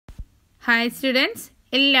Hi students,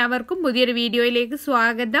 എല്ലാവർക്കും പുതിയൊരു വീഡിയോയിലേക്ക്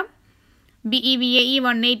സ്വാഗതം. BEVAE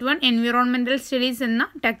 181 Environmental Studies എന്ന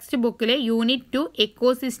ടെക്സ്റ്റ് ബുക്കിലെ യൂണിറ്റ് 2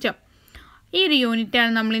 എക്കോസിസ്റ്റം. ഈ ഒരു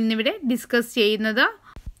യൂണിറ്റാണ് നമ്മൾ ഇന്നിവിടെ ഡിസ്കസ് ചെയ്യുന്നത്.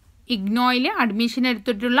 ഇഗ്നോയിൽ അഡ്മിഷൻ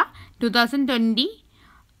എടുത്തിട്ടുള്ള 2020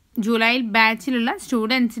 ജൂലൈയിൽ ബാച്ചിലുള്ള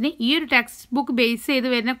സ്റ്റുഡൻസിന് ഈ ഒരു ടെക്സ്റ്റ് ബുക്ക് ബേസ് ചെയ്ത്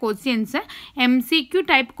വരുന്ന ക്വസ്റ്റ്യൻസ് MCQ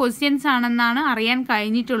ടൈപ്പ് ക്വസ്റ്റ്യൻസ് ആണെന്നാണ് അറിയാൻ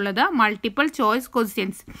കഴിഞ്ഞിട്ടുള്ളത്. മൾട്ടിപ്പിൾ ചോയ്സ്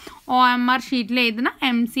ക്വസ്റ്റ്യൻസ് OMR ഷീറ്റിൽ എഴുതുന്ന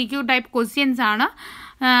MCQ ടൈപ്പ് ക്വസ്റ്റ്യൻസ് ആണ്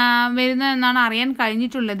വരുന്നതെന്നാണ് അറിയാൻ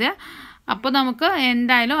കഴിഞ്ഞിട്ടുള്ളത്. അപ്പോൾ നമുക്ക്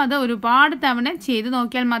എന്തായാലും അത് ഒരുപാട് തവണ ചെയ്ത്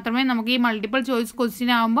നോക്കിയാൽ മാത്രമേ നമുക്ക് ഈ മൾട്ടിപ്പിൾ ചോയ്സ്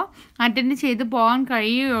ക്വസ്റ്റ്യൻ ആകുമ്പോൾ അറ്റൻഡ് ചെയ്ത് പോകാൻ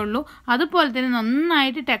കഴിയുകയുള്ളൂ. അതുപോലെ തന്നെ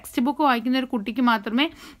നന്നായിട്ട് ടെക്സ്റ്റ് ബുക്ക് വായിക്കുന്ന ഒരു കുട്ടിക്ക് മാത്രമേ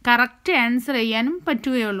കറക്റ്റ് ആൻസർ ചെയ്യാനും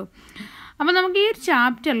പറ്റുകയുള്ളൂ. അപ്പോൾ നമുക്ക് ഈ ഒരു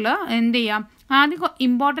ചാപ്റ്ററിൽ എന്ത് ചെയ്യാം, ആദ്യം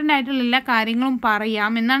ഇമ്പോർട്ടൻ്റ് ആയിട്ടുള്ള എല്ലാ കാര്യങ്ങളും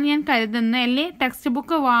പറയാം എന്നാണ് ഞാൻ കരുതുന്നത്. അല്ലേ ടെക്സ്റ്റ്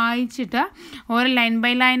ബുക്ക് വായിച്ചിട്ട് ഓരോ ലൈൻ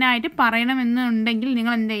ബൈ ലൈനായിട്ട് പറയണമെന്നുണ്ടെങ്കിൽ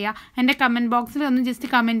നിങ്ങൾ എന്ത് ചെയ്യുക, എൻ്റെ കമൻറ്റ് ബോക്സിൽ ഒന്ന് ജസ്റ്റ്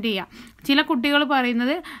കമൻറ്റ് ചെയ്യുക. ചില കുട്ടികൾ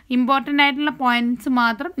പറയുന്നത് ഇമ്പോർട്ടൻ്റ് ആയിട്ടുള്ള പോയിൻറ്റ്സ്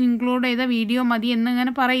മാത്രം ഇൻക്ലൂഡ് ചെയ്ത വീഡിയോ മതി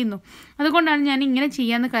എന്നിങ്ങനെ പറയുന്നു. അതുകൊണ്ടാണ് ഞാൻ ഇങ്ങനെ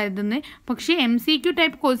ചെയ്യാമെന്ന് കരുതുന്നത്. പക്ഷേ MCQ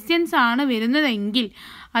ടൈപ്പ് ക്വസ്റ്റ്യൻസ് ആണ് വരുന്നതെങ്കിൽ,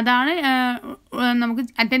 അതാണ് നമുക്ക്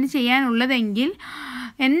അറ്റൻഡ് ചെയ്യാനുള്ളതെങ്കിൽ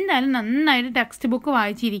എന്തായാലും നന്നായിട്ട് ടെക്സ്റ്റ് ബുക്ക്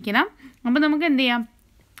വായിച്ചിരിക്കണം. അപ്പോൾ നമുക്ക് എന്ത് ചെയ്യാം,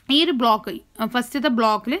 ഈ ഒരു ബ്ലോക്ക് ഫസ്റ്റത്തെ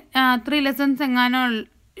ബ്ലോക്കിൽ 3 ലെസൺസ് എങ്ങാനോ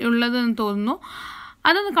ഉള്ളതെന്ന് തോന്നുന്നു.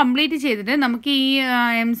 അതൊന്ന് കംപ്ലീറ്റ് ചെയ്തിട്ട് നമുക്ക് ഈ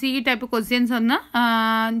MCQ ടൈപ്പ് ക്വസ്റ്റ്യൻസ് ഒന്ന്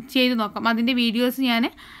ചെയ്ത് നോക്കാം. അതിൻ്റെ വീഡിയോസ് ഞാൻ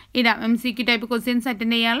ഇടാം. MCQ ടൈപ്പ് ക്വസ്റ്റ്യൻസ്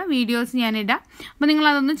അറ്റൻഡ് ചെയ്യാനുള്ള വീഡിയോസ് ഞാൻ ഇടാം. അപ്പോൾ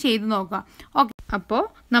നിങ്ങളതൊന്ന് ചെയ്ത് നോക്കാം. ഓക്കെ, അപ്പോൾ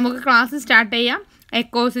നമുക്ക് ക്ലാസ് സ്റ്റാർട്ട് ചെയ്യാം.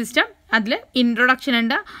 എക്കോസിസ്റ്റം, അതിൽ ഇൻട്രൊഡക്ഷൻ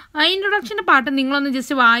ഉണ്ട്. ഇൻട്രൊഡക്ഷൻ്റെ പാട്ട് നിങ്ങളൊന്ന്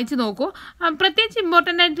ജസ്റ്റ് വായിച്ച് നോക്കൂ. പ്രത്യേകിച്ച്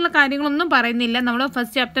ഇമ്പോർട്ടൻ്റ് ആയിട്ടുള്ള കാര്യങ്ങളൊന്നും പറയുന്നില്ല. നമ്മൾ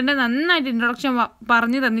ഫസ്റ്റ് ചാപ്റ്ററിൻ്റെ നന്നായിട്ട് ഇൻട്രൊഡക്ഷൻ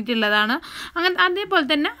പറഞ്ഞു തന്നിട്ടുള്ളതാണ്. അങ്ങനെ അതേപോലെ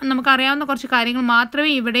തന്നെ നമുക്കറിയാവുന്ന കുറച്ച് കാര്യങ്ങൾ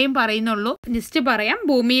മാത്രമേ ഇവിടെയും പറയുന്നുള്ളൂ. ജസ്റ്റ് പറയാം,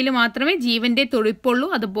 ഭൂമിയിൽ മാത്രമേ ജീവൻ്റെ തുടിപ്പുള്ളൂ.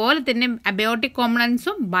 അതുപോലെ തന്നെ അബയോട്ടിക്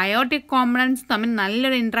കോമ്പണൻസും ബയോട്ടിക് കോമ്പണൻസും തമ്മിൽ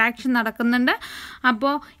നല്ലൊരു ഇൻട്രാക്ഷൻ നടക്കുന്നുണ്ട്.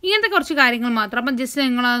 അപ്പോൾ ഇങ്ങനത്തെ കുറച്ച് കാര്യങ്ങൾ മാത്രം. അപ്പം ജസ്റ്റ്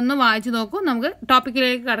നിങ്ങളതൊന്ന് വായിച്ച് നോക്കൂ. നമുക്ക്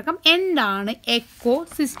ടോപ്പിക്കിലേക്ക് കിടക്കാം. എന്താണ് എക്കോ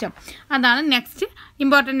സിസ്റ്റം? അതാണ് നെക്സ്റ്റ്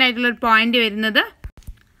ഇമ്പോർട്ടൻ്റ് ആയിട്ടുള്ളൊരു പോയിന്റ് വരുന്നത്.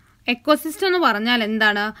 എക്കോസിസ്റ്റം എന്ന് പറഞ്ഞാൽ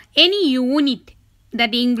എന്താണ്? Any unit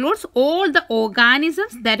that includes all the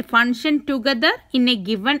organisms that function together in a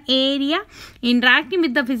given area, interacting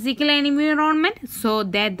with the physical environment so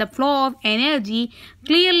that the flow of energy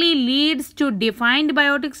clearly leads to defined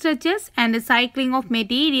biotic structures and the cycling of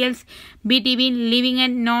materials between living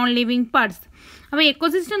and non-living parts. അപ്പോൾ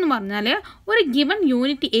ecosystem എന്ന് പറഞ്ഞാൽ ഒരു given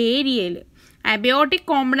unit ഏരിയയിൽ abiotic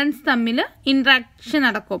components തമ്മിൽ interaction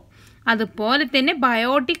നടക്കും. അതുപോലെ തന്നെ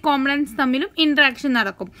biotic components തമ്മിലും ഇൻട്രാക്ഷൻ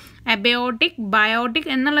നടക്കും. അബയോട്ടിക്, ബയോട്ടിക്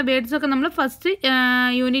എന്നുള്ള വേർഡ്സൊക്കെ നമ്മൾ ഫസ്റ്റ്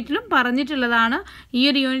യൂണിറ്റിലും പറഞ്ഞിട്ടുള്ളതാണ്. ഈ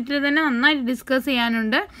ഒരു യൂണിറ്റിൽ തന്നെ നന്നായിട്ട് ഡിസ്കസ്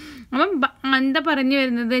ചെയ്യാനുണ്ട്. അപ്പം എന്താ പറഞ്ഞു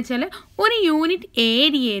വരുന്നത് വെച്ചാൽ, ഒരു യൂണിറ്റ്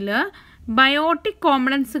ഏരിയയിൽ ബയോട്ടിക്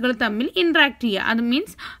കോമ്പണൻസുകൾ തമ്മിൽ ഇൻട്രാക്ട് ചെയ്യുക. അത്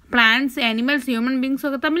means plants, animals, human beings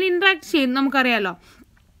ഒക്കെ തമ്മിൽ ഇൻട്രാക്ട് ചെയ്യും. നമുക്കറിയാലോ,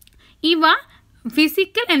 ഇവ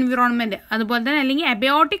ഫിസിക്കൽ എൻവിറോൺമെൻറ്റ് അതുപോലെ തന്നെ അല്ലെങ്കിൽ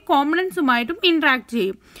അബയോട്ടിക് കോമ്പണൻസുമായിട്ടും ഇൻട്രാക്ട്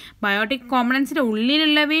ചെയ്യും. ബയോട്ടിക് കോമ്പണൻസിൻ്റെ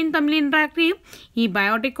ഉള്ളിലുള്ളവയും തമ്മിൽ ഇൻട്രാക്ട് ചെയ്യും. ഈ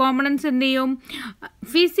ബയോട്ടിക് കോമ്പണൻസ് എന്ത് ചെയ്യും,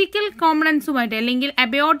 ഫിസിക്കൽ കോമ്പണൻസുമായിട്ട് അല്ലെങ്കിൽ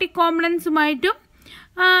അബയോട്ടിക് കോമ്പണൻസുമായിട്ടും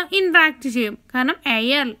ഇൻട്രാക്ട് ചെയ്യും. കാരണം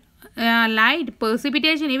എയർ, ലൈറ്റ്,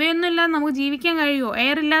 പെർസിപ്പിറ്റേഷൻ ഇവയൊന്നും ഇല്ലാതെ നമുക്ക് ജീവിക്കാൻ കഴിയുമോ?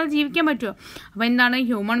 എയർ ഇല്ലാതെ ജീവിക്കാൻ പറ്റുമോ? അപ്പോൾ എന്താണ്,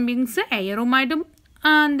 ഹ്യൂമൻ ബീങ്സ് എയറുമായിട്ടും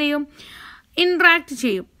എന്ത് ചെയ്യും, ഇൻട്രാക്ട്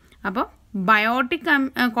ചെയ്യും. അപ്പോൾ ബയോട്ടിക്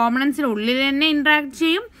കോമ്പണൻസിന് ഉള്ളിൽ തന്നെ ഇൻട്രാക്ട്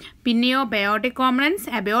ചെയ്യും. പിന്നെയോ ബയോട്ടിക് കോമ്പണൻസ്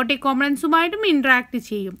അബയോട്ടിക് കോമ്പണൻസുമായിട്ടും ഇൻട്രാക്ട്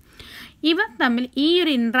ചെയ്യും. ഇവ തമ്മിൽ ഈ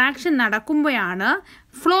ഒരു ഇൻട്രാക്ഷൻ നടക്കുമ്പോഴാണ്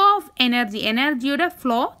ഫ്ലോ ഓഫ് എനർജിയുടെ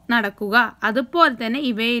ഫ്ലോ നടക്കുക. അതുപോലെ തന്നെ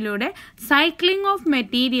ഇവയിലൂടെ സൈക്ലിംഗ് ഓഫ്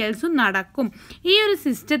മെറ്റീരിയൽസും നടക്കും. ഈ ഒരു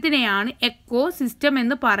സിസ്റ്റത്തിനെയാണ് എക്കോ സിസ്റ്റം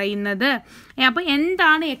എന്ന് പറയുന്നത്. അപ്പോൾ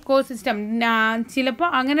എന്താണ് എക്കോ സിസ്റ്റം? ചിലപ്പോൾ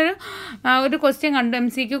അങ്ങനെ ഒരു ക്വസ്റ്റ്യൻ കണ്ടു,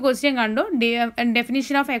 MCQ ക്വസ്റ്റ്യൻ കണ്ടു,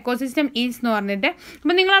 definition of echo system is എന്ന് പറഞ്ഞിട്ട്.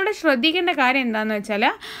 അപ്പോൾ നിങ്ങളവിടെ ശ്രദ്ധിക്കേണ്ട കാര്യം എന്താണെന്ന് വെച്ചാൽ,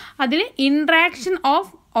 അതിൽ interaction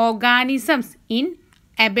of organisms in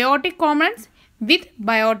abiotic components with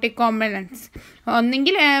biotic components.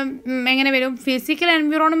 ഒന്നെങ്കിൽ എങ്ങനെ വരും, ഫിസിക്കൽ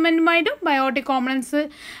എൻവിറോൺമെൻറ്റുമായിട്ടും ബയോട്ടിക് കോമ്പണൻസ്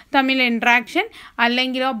തമ്മിൽ ഇൻട്രാക്ഷൻ,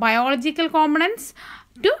 അല്ലെങ്കിലോ ബയോളജിക്കൽ കോമ്പണൻസ്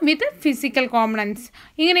വിത്ത് ഫിസിക്കൽ കോമ്പണൻസ്.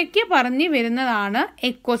 ഇങ്ങനെയൊക്കെ പറഞ്ഞു വരുന്നതാണ്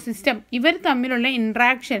എക്കോസിസ്റ്റം. ഇവർ തമ്മിലുള്ള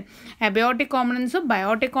ഇൻട്രാക്ഷൻ, അബയോട്ടിക് കോമ്പണൻസും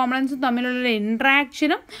ബയോട്ടിക് കോമ്പണൻസും തമ്മിലുള്ള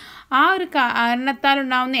ഇൻട്രാക്ഷനും ആ ഒരു കാരണത്താൽ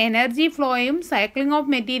ഉണ്ടാകുന്ന എനർജി ഫ്ലോയും സൈക്ലിംഗ്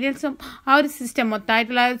ഓഫ് മെറ്റീരിയൽസും ആ ഒരു സിസ്റ്റം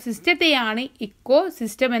മൊത്തമായിട്ടുള്ള ഒരു സിസ്റ്റത്തെയാണ് ഇക്കോ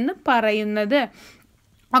സിസ്റ്റം എന്ന് പറയുന്നത്.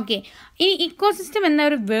 ഓക്കെ, ഈ ഇക്കോ സിസ്റ്റം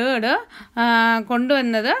എന്നൊരു വേർഡ്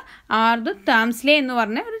കൊണ്ടുവന്നത് ആർദർ താംസ്ലെ എന്ന്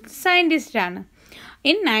പറഞ്ഞ ഒരു സയൻറ്റിസ്റ്റാണ്.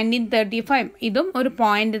 ഇൻ 1935 ഇതും ഒരു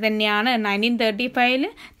പോയിന്റ് തന്നെയാണ്. 1935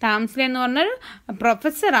 താംസ്ലെ എന്ന് പറഞ്ഞൊരു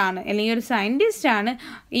പ്രൊഫസറാണ് അല്ലെങ്കിൽ ഒരു സയൻറ്റിസ്റ്റാണ്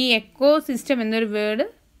ഈ എക്കോസിസ്റ്റം എന്നൊരു വേർഡ്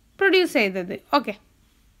പ്രൊഡ്യൂസ് ചെയ്തത്. ഓക്കെ,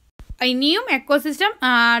 ഇനിയും എക്കോസിസ്റ്റം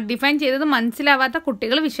ഡിഫൈൻ ചെയ്തത് മനസ്സിലാവാത്ത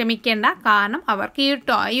കുട്ടികൾ വിഷമിക്കേണ്ട. കാരണം അവർക്ക്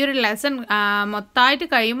ഈ ഒരു ലെസൺ മൊത്തമായിട്ട്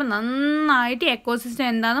കഴിയുമ്പോൾ നന്നായിട്ട് എക്കോസിസ്റ്റം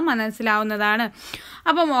എന്താണെന്ന് മനസ്സിലാവുന്നതാണ്.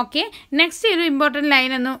 അപ്പം ഓക്കെ, നെക്സ്റ്റ് ഒരു ഇമ്പോർട്ടൻറ്റ്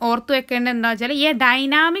ലൈൻ എന്ന് ഓർത്തു വെക്കേണ്ടത് എന്താ വെച്ചാൽ A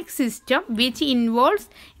dynamic system which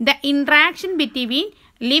involves the interaction between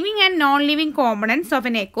living and non-living components of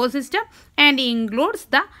an ecosystem and includes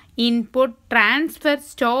the input, transfer,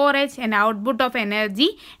 storage and output of energy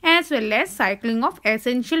as well as cycling of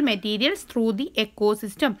essential materials through the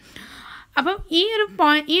ecosystem. അപ്പം ഈ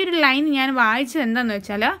ഒരു line ഞാൻ വായിച്ചത് എന്താണെന്ന്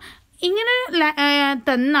വെച്ചാൽ ഇങ്ങനെ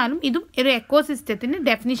തന്നാലും ഇതും ഒരു എക്കോസിസ്റ്റത്തിൻ്റെ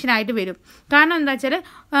ഡെഫിനിഷനായിട്ട് വരും. കാരണം എന്താ വെച്ചാൽ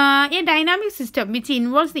A dynamic system which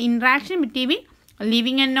involves the interaction between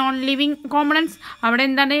living and non living components. അവിടെ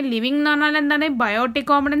എന്താണ് ലിവിങ് എന്ന് പറഞ്ഞാൽ എന്താണ്? ബയോട്ടിക്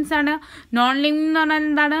കോമ്പണൻസ് ആണ്. നോൺ ലിവിങ് എന്ന് പറഞ്ഞാൽ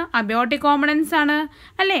എന്താണ്? അബയോട്ടിക് കോമ്പണൻസ് ആണ്,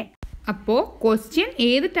 അല്ലേ? അപ്പോൾ ക്വസ്റ്റ്യൻ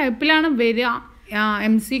ഏത് ടൈപ്പിലാണ് വരിക,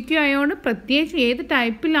 MCQ ആയതുകൊണ്ട് പ്രത്യേകിച്ച് ഏത്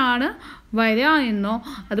ടൈപ്പിലാണ് വരിക എന്നോ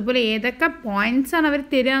അതുപോലെ ഏതൊക്കെ പോയിൻറ്റ്സ് ആണ് അവർ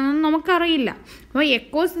തരിക എന്നൊന്നും നമുക്കറിയില്ല. അപ്പോൾ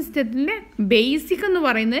എക്കോസിസ്റ്റത്തിൻ്റെ ബേസിക് എന്ന്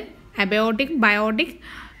പറയുന്നത് അബയോട്ടിക്, ബയോട്ടിക്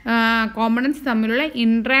കോമ്പണൻസ് തമ്മിലുള്ള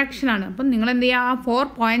ഇൻട്രാക്ഷനാണ്. അപ്പം നിങ്ങൾ എന്ത് ചെയ്യുക, ആ 4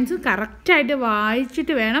 പോയിൻറ്റ്സ് കറക്റ്റായിട്ട്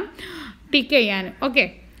വായിച്ചിട്ട് വേണം ടിക്ക് ചെയ്യാൻ. ഓക്കെ,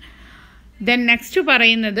 ദെൻ നെക്സ്റ്റ്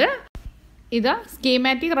പറയുന്നത് ഇത്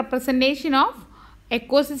സ്കീമാറ്റിക് റെപ്രസെൻറ്റേഷൻ ഓഫ്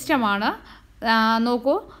എക്കോസിസ്റ്റമാണ്.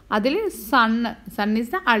 നോക്കൂ, അതിൽ sun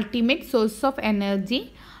is the ultimate source of energy.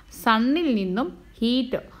 സണ്ണിൽ നിന്നും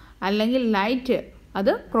ഹീറ്റ് അല്ലെങ്കിൽ ലൈറ്റ്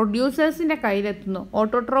അത് പ്രൊഡ്യൂസേഴ്സിൻ്റെ കയ്യിലെത്തുന്നു,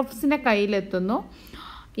 ഓട്ടോട്രോഫ്സിൻ്റെ കയ്യിലെത്തുന്നു.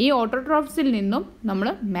 ഈ ഓട്ടോട്രോഫ്സിൽ നിന്നും നമ്മൾ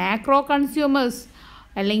മാക്രോ കൺസ്യൂമേഴ്സ്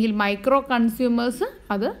അല്ലെങ്കിൽ മൈക്രോ കൺസ്യൂമേഴ്സ്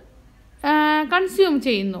അത് കൺസ്യൂം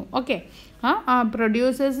ചെയ്യുന്നു. ഓക്കെ,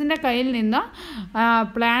 പ്രൊഡ്യൂസേഴ്സിൻ്റെ കയ്യിൽ നിന്ന്,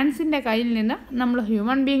 പ്ലാന്റ്സിൻ്റെ കയ്യിൽ നിന്ന് നമ്മൾ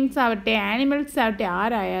ഹ്യൂമൻ ബീങ്സ് ആവട്ടെ ആനിമൽസ് ആവട്ടെ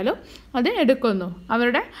ആരായാലും അത് എടുക്കുന്നു.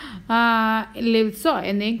 അവരുടെ ലിവ്സോ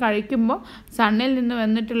എന്തെങ്കിലും കഴിക്കുമ്പോൾ സണ്ണിൽ നിന്ന്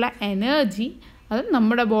വന്നിട്ടുള്ള എനർജി അത്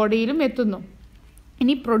നമ്മുടെ ബോഡിയിലും എത്തുന്നു.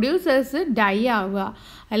 ഇനി പ്രൊഡ്യൂസേഴ്സ് ഡൈ ആവുക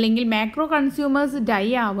അല്ലെങ്കിൽ മാക്രോ കൺസ്യൂമേഴ്സ് ഡൈ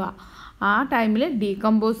ആവുക, ആ ടൈമിൽ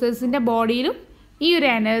ഡീകമ്പോസേഴ്സിൻ്റെ ബോഡിയിലും ഈ ഒരു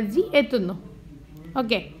എനർജി എത്തുന്നു.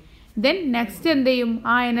 ഓക്കെ, ദെൻ നെക്സ്റ്റ് എന്ത് ചെയ്യും,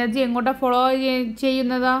 ആ എനർജി എങ്ങോട്ടാണ് ഫോളോ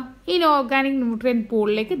ചെയ്യുന്നത്? Inorganic nutrient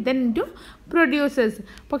പൂളിലേക്ക്, then to producers.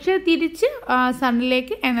 പക്ഷേ തിരിച്ച്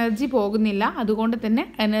സണ്ണിലേക്ക് എനർജി പോകുന്നില്ല. അതുകൊണ്ട് തന്നെ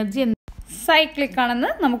എനർജി സൈക്ലിക്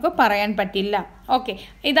ആണെന്ന് നമുക്ക് പറയാൻ പറ്റില്ല. ഓക്കെ,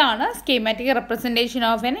 ഇതാണ് schematic representation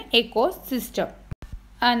of N ecosystem.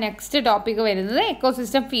 Next topic വരുന്നത്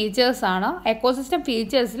എക്കോസിസ്റ്റം ഫീച്ചേഴ്സ് ആണ്. എക്കോസിസ്റ്റം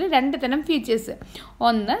ഫീച്ചേഴ്സിൽ 2 തരം ഫീച്ചേഴ്സ്,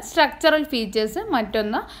 ഒന്ന് സ്ട്രക്ചറൽ ഫീച്ചേഴ്സ്,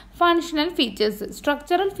 മറ്റൊന്ന് ഫങ്ഷണൽ ഫീച്ചേഴ്സ്.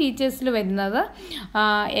 സ്ട്രക്ചറൽ ഫീച്ചേഴ്സിൽ വരുന്നത്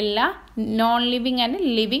എല്ലാ non living and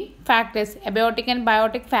living factors, abiotic and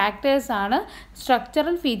biotic factors ആണ്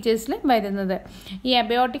സ്ട്രക്ചറൽ ഫീച്ചേഴ്സിൽ വരുന്നത്. ഈ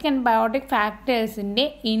അബയോട്ടിക് ആൻഡ് ബയോട്ടിക് ഫാക്ടേഴ്സിൻ്റെ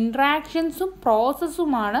ഇൻട്രാക്ഷൻസും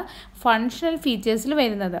പ്രോസസ്സുമാണ് ഫങ്ഷണൽ ഫീച്ചേഴ്സിൽ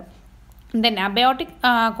വരുന്നത്. ദെൻ അബയോട്ടിക്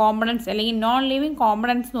കോമ്പണൻസ് അല്ലെങ്കിൽ നോൺ ലിവിങ്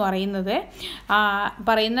കോമ്പണൻസ് എന്ന്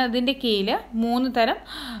പറയുന്നതിൻ്റെ കീഴിൽ 3 തരം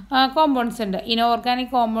കോമ്പൗണ്ട്സ് ഉണ്ട്.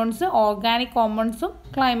 Inorganic compounds, organic കോമ്പൗണ്ട്സും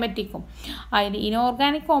ക്ലൈമറ്റിക്കും. അതിൽ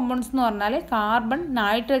ഇനോർഗാനിക് കോമ്പൗണ്ട്സ് എന്ന് പറഞ്ഞാൽ carbon,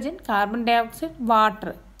 nitrogen, carbon dye oxide,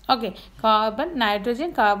 water. Okay, carbon, nitrogen,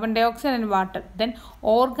 carbon dye oxide and water. Then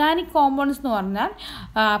organic compounds എന്ന് പറഞ്ഞാൽ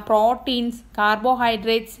പ്രോട്ടീൻസ്,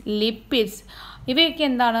 കാർബോഹൈഡ്രേറ്റ്സ്, ലിപ്പിഡ്സ്. ഇവയൊക്കെ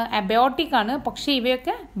എന്താണ്? അബയോട്ടിക് ആണ്. പക്ഷേ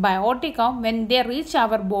ഇവയൊക്കെ ബയോട്ടിക് ആവും when they reach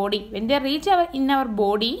our body. When they reach in our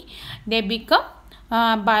body they become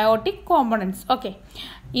biotic components. Okay,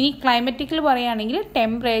 ഇനി ക്ലൈമറ്റിക്കിൽ പറയുകയാണെങ്കിൽ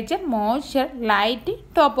ടെമ്പറേച്ചർ, മോയ്സ്ചർ, ലൈറ്റ്,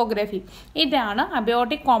 ടോപ്പോഗ്രഫി. ഇതാണ്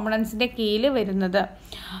അബയോട്ടിക് കോമ്പണൻസിൻ്റെ കീഴിൽ വരുന്നത്.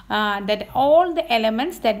 that all the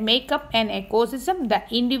elements that make up an ecosystem, the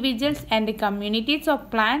individuals and the communities of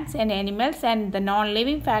plants and animals and the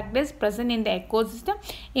non-living factors present in the ecosystem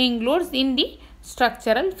includes in the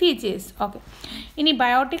structural features. Okay, ഇനി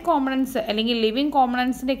biotic components അല്ലെങ്കിൽ living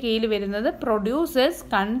കോമ്പണൻസിൻ്റെ കീഴിൽ വരുന്നത് producers,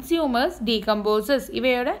 consumers, decomposers.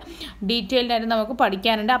 ഇവയുടെ detailed ആയിട്ട് നമുക്ക്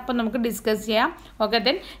പഠിക്കാനുണ്ട്. അപ്പം നമുക്ക് ഡിസ്കസ് ചെയ്യാം. ഓക്കെ,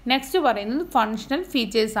 ദെൻ നെക്സ്റ്റ് പറയുന്നത് ഫങ്ഷണൽ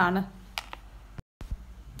ഫീച്ചേഴ്സ് ആണ്.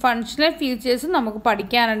 ഫങ്ഷണൽ ഫീച്ചേഴ്സ് നമുക്ക്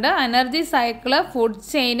പഠിക്കാനുണ്ട്. Energy cycle, food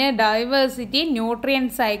ചെയിന്, diversity, nutrient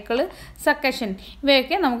cycle, സക്കഷൻ,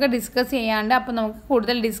 ഇവയൊക്കെ നമുക്ക് ഡിസ്കസ് ചെയ്യാനുണ്ട്. അപ്പോൾ നമുക്ക്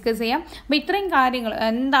കൂടുതൽ ഡിസ്കസ് ചെയ്യാം. അപ്പോൾ ഇത്രയും കാര്യങ്ങൾ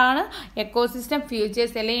എന്താണ് എക്കോസിസ്റ്റം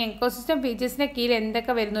ഫീച്ചേഴ്സ് അല്ലെങ്കിൽ എക്കോസിസ്റ്റം ഫീച്ചേഴ്സിൻ്റെ കീഴിൽ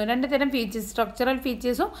എന്തൊക്കെ വരുന്നു? 2 തരം ഫീച്ചേഴ്സ്, സ്ട്രക്ചറൽ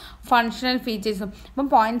ഫീച്ചേഴ്സും ഫങ്ഷണൽ ഫീച്ചേഴ്സും. അപ്പം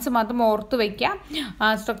പോയിൻറ്റ്സ് മാത്രം ഓർത്ത് വയ്ക്കാം.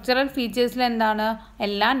 സ്ട്രക്ചറൽ ഫീച്ചേഴ്സിൽ എന്താണ്?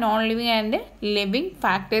 എല്ലാ non living and living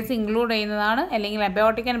factors include ചെയ്യുന്നതാണ്, അല്ലെങ്കിൽ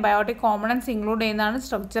abiotic and biotic components include ചെയ്യുന്നതാണ്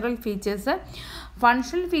സ്ട്രക്ചർ സ്ട്രക്ചറൽ ഫീച്ചേഴ്സ്.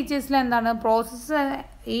 ഫങ്ഷണൽ ഫീച്ചേഴ്സിൽ എന്താണ്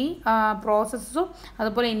പ്രോസസ്സും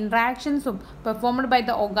അതുപോലെ ഇൻട്രാക്ഷൻസും performed by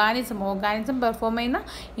the organism perform ചെയ്യുന്ന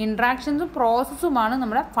ഇൻട്രാക്ഷൻസും പ്രോസസ്സുമാണ്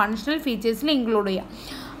നമ്മുടെ ഫങ്ഷണൽ ഫീച്ചേഴ്സിൽ ഇൻക്ലൂഡ് ചെയ്യുക.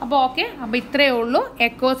 അപ്പോൾ ഓക്കെ, അപ്പോൾ ഇത്രയേ ഉള്ളൂ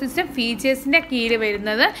എക്കോസിസ്റ്റം ഫീച്ചേഴ്സിൻ്റെ കീഴിൽ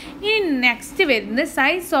വരുന്നത്. ഇനി നെക്സ്റ്റ് വരുന്നത്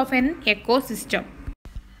സൈസ് ഓഫ് എൻ എക്കോസിസ്റ്റം.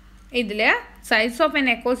 ഇതിൽ സൈസ് ഓഫ് എൻ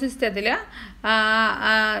എക്കോസിസ്റ്റത്തിൽ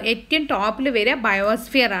ഏറ്റവും ടോപ്പിൽ വരിക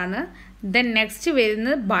ബയോസ്ഫിയർ ആണ്. ദെൻ നെക്സ്റ്റ്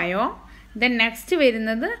വരുന്നത് ദെൻ നെക്സ്റ്റ്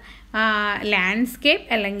വരുന്നത് ലാൻഡ്സ്കേപ്പ്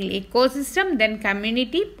അല്ലെങ്കിൽ ecosystem, then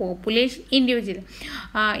community, population, individual.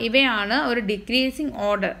 ഇവയാണ് ഒരു ഡിക്രീസിങ്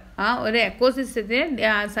ഓർഡർ. ഒരു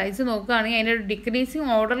എക്കോസിസ്റ്റത്തിൻ്റെ സൈസ് നോക്കുകയാണെങ്കിൽ അതിൻ്റെ ഒരു ഡിക്രീസിങ്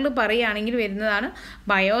ഓർഡറിൽ പറയുകയാണെങ്കിൽ വരുന്നതാണ്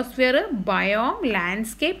biosphere, biome,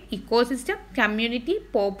 landscape, ecosystem, community,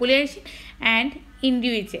 population and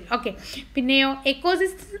individual. Okay, പിന്നെയോ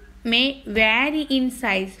ecosystem may vary in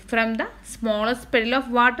size from the smallest puddle of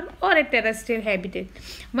water or a terrestrial habitat.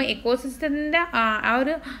 അപ്പോൾ എക്കോസിസ്റ്റത്തിൻ്റെ ആ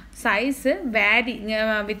ഒരു സൈസ്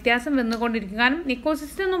വ്യത്യാസം വന്നുകൊണ്ടിരിക്കും. കാരണം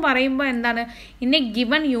എക്കോസിസ്റ്റം എന്ന് പറയുമ്പോൾ എന്താണ്, in A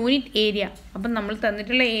given unit area. അപ്പം നമ്മൾ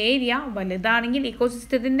തന്നിട്ടുള്ള ഏരിയ വലുതാണെങ്കിൽ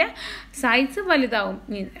എക്കോസിസ്റ്റത്തിൻ്റെ സൈസ് വലുതാവും.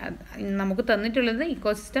 നമുക്ക്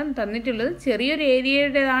ഇക്കോസിസ്റ്റം തന്നിട്ടുള്ളത് ചെറിയൊരു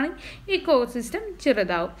ഏരിയയുടേതാണ്, ഇക്കോസിസ്റ്റം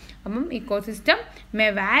ചെറുതാവും. അപ്പം ഇക്കോസിസ്റ്റം മേ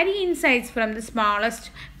വാരി in size from the smallest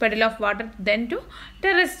puddle of water then to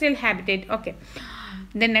terrestrial habitat. Okay,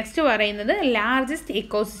 then next പറയുന്നത് ലാർജസ്റ്റ്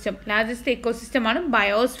എക്കോസിസ്റ്റം ആണ്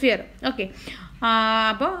ബയോസ്ഫിയർ. ഓക്കെ,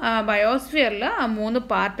 അപ്പോൾ ബയോസ്ഫിയറിൽ 3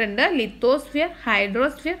 പാർട്ട് ഉണ്ട്: ലിത്തോസ്ഫിയർ,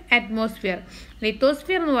 ഹൈഡ്രോസ്ഫിയർ, അറ്റ്മോസ്ഫിയർ.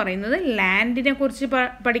 ലിത്തോസ്ഫിയർ എന്ന് പറയുന്നത് ലാൻഡിനെ കുറിച്ച്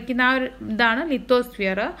പഠിക്കുന്ന ഒരു ഇതാണ്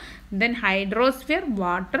lithosphere. Then hydrosphere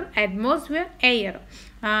water, atmosphere air.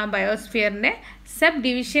 ബയോസ്ഫിയറിൻ്റെ sub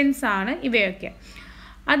divisions ആണ് ഇവയൊക്കെ.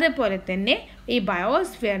 അതുപോലെ തന്നെ ഈ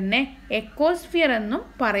ബയോസ്ഫിയറിനെ എക്കോസ്ഫിയർ എന്നും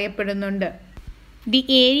പറയപ്പെടുന്നുണ്ട്. The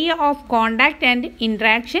area of contact and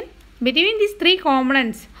interaction between these 3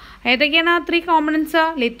 components. ഏതൊക്കെയാണ് ആ 3 components?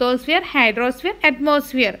 Lithosphere, hydrosphere,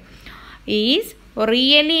 atmosphere is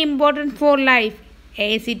really important for life,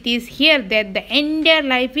 as it is here that the entire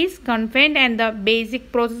life is confined and the basic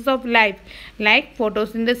process of life like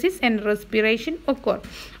photosynthesis and respiration occur.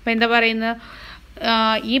 അപ്പോൾ എന്താ പറയുന്നത്,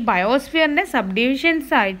 ഈ ബയോസ്ഫിയറിൻ്റെ sub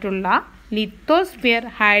divisions ആയിട്ടുള്ള lithosphere,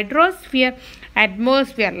 hydrosphere,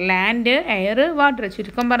 atmosphere, land, air, water.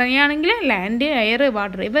 ചുരുക്കം പറയുകയാണെങ്കിൽ land, air,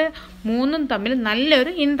 water ഇവ 3 തമ്മിൽ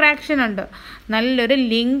നല്ലൊരു ഇൻട്രാക്ഷൻ ഉണ്ട്, നല്ലൊരു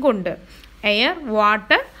ലിങ്ക് ഉണ്ട്. Air,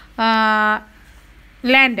 water,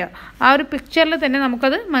 land. ആ ഒരു പിക്ചറിൽ തന്നെ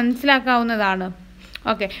നമുക്കത് മനസ്സിലാക്കാവുന്നതാണ്.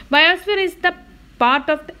 Okay, biosphere is the part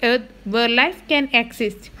of the earth where life can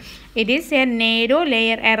exist. It is a narrow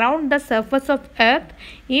layer around the surface of earth.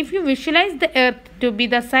 If you visualize the earth to be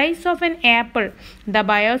the size of an apple, the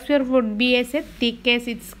biosphere would be as thick as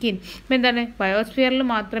its skin. അപ്പോൾ എന്താണ്, ബയോസ്ഫിയറിൽ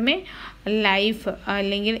മാത്രമേ life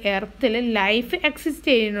അല്ലെങ്കിൽ എർത്തിൽ life exist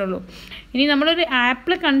ചെയ്യുന്നുള്ളൂ. ഇനി നമ്മളൊരു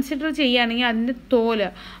apple consider ചെയ്യുകയാണെങ്കിൽ അതിൻ്റെ തോല്,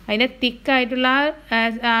 അതിൻ്റെ തിക്കായിട്ടുള്ള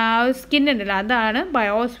സ്കിൻ ഉണ്ടല്ലോ, അതാണ്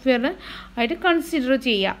ബയോസ്ഫിയർ ആയിട്ട് കൺസിഡർ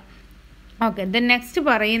ചെയ്യുക. ഓക്കെ, ദെൻ നെക്സ്റ്റ്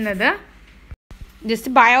പറയുന്നത് ജസ്റ്റ്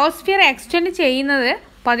ബയോസ്ഫിയർ എക്സ്റ്റെൻഡ് ചെയ്യുന്നത്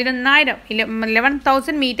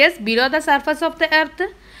 11,000 metres below the surface of the earth.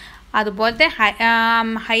 അതുപോലത്തെ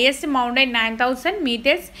highest mountain 9,000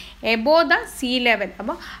 metres above the sea level.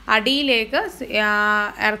 അപ്പോൾ അടിയിലേക്ക്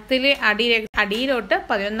അടിയിലോട്ട്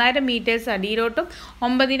 11,000 മീറ്റേഴ്സ് അടിയിലോട്ടും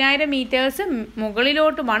 9,000 മീറ്റേഴ്സ്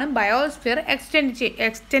മുകളിലോട്ടുമാണ് ബയോസ്ഫിയർ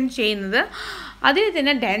എക്സ്റ്റെൻഡ് ചെയ്യുന്നത്. അതിൽ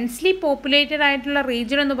തന്നെ ഡെൻസ്ലി പോപ്പുലേറ്റഡ് ആയിട്ടുള്ള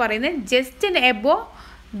റീജിയൻ എന്ന് പറയുന്നത് just above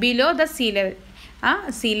below the sea level.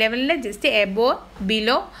 See ലെവലിൻ്റെ just above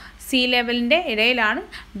below see ലെവലിൻ്റെ ഇടയിലാണ്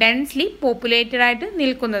ഡെൻസ്ലി പോപ്പുലേറ്റഡ് ആയിട്ട്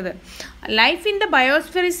നിൽക്കുന്നത്. Life in the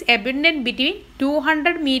biosphere is abundant between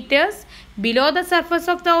 200 metres below the surface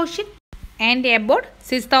of the ocean and about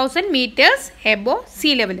 6,000 metres above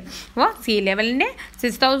see level. അപ്പോൾ see ലെവലിൻ്റെ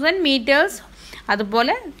 6,000 metres,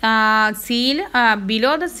 അതുപോലെ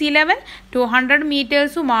below the sea level 200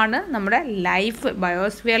 മീറ്റേഴ്സുമാണ് നമ്മുടെ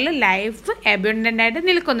ബയോസ്ഫിയറിൽ life abundant ആയിട്ട്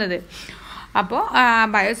നിൽക്കുന്നത്. അപ്പോൾ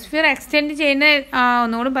biosphere extend ചെയ്യുന്ന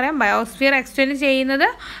ഒന്നുകൂടി പറയാം, ബയോസ്ഫിയർ എക്സ്റ്റെൻഡ് ചെയ്യുന്നത്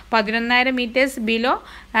 11,000 മീറ്റേഴ്സ് ബിലോ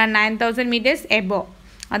 9,000 മീറ്റേഴ്സ് എബോ.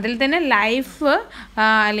 അതിൽ തന്നെ ലൈഫ്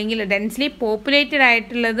അല്ലെങ്കിൽ ഡെൻസ്ലി പോപ്പുലേറ്റഡ്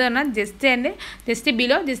ആയിട്ടുള്ളത് പറഞ്ഞാൽ just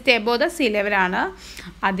below just above the sea ലെവലാണ്.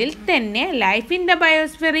 അതിൽ തന്നെ life in the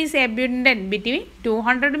biosphere is abundant between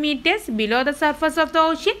 200 metres below the surface of the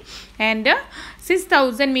ocean and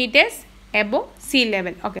 6,000 metres above see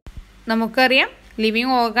level. Okay, നമുക്കറിയാം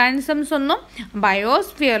living organisms ഒന്നും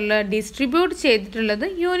ബയോസ്ഫിയറിൽ distribute ചെയ്തിട്ടുള്ളത്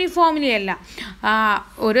uniformly അല്ല.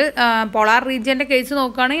 ഒരു പോളാർ റീജിയൻ്റെ കേസ്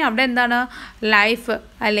നോക്കുകയാണെങ്കിൽ അവിടെ എന്താണ് ലൈഫ്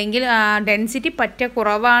അല്ലെങ്കിൽ ഡെൻസിറ്റി പറ്റ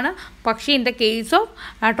കുറവാണ്. പക്ഷേ in the case of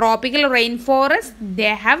tropical rain forest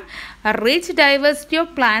they have rich diversity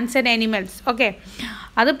of plants and animals. Okay,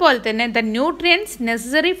 അതുപോലെ തന്നെ the nutrients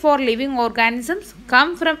necessary four living organisms come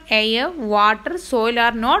from air, water, soil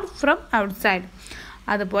are not from outside.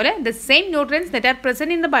 അതുപോലെ the same nutrients that are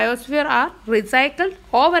present in the biosphere R റിസൈക്കിൾഡ്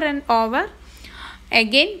over and over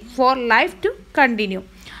again for life to continue.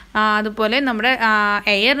 അതുപോലെ നമ്മുടെ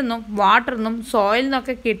എയറിന്നും വാട്ടറിന്നും soil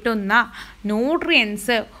നിന്നൊക്കെ കിട്ടുന്ന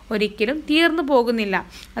nutrients ഒരിക്കലും തീർന്നു പോകുന്നില്ല.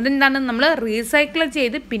 അതെന്താണ്, നമ്മൾ റീസൈക്കിൾ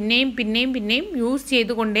ചെയ്ത് പിന്നെയും യൂസ്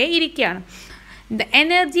ചെയ്തുകൊണ്ടേ ഇരിക്കുകയാണ്. The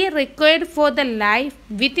energy required for the life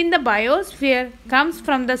within the biosphere comes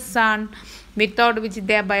from the sun, without which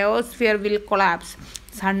the biosphere will collapse.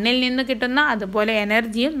 സണ്ണിൽ നിന്ന് കിട്ടുന്ന അതുപോലെ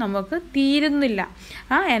എനർജിയും നമുക്ക് തീരുന്നില്ല.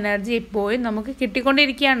 ആ എനർജി ഇപ്പോഴും നമുക്ക്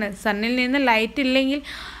കിട്ടിക്കൊണ്ടിരിക്കുകയാണ്. സണ്ണിൽ നിന്ന് ലൈറ്റ് ഇല്ലെങ്കിൽ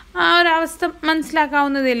ആ ഒരവസ്ഥ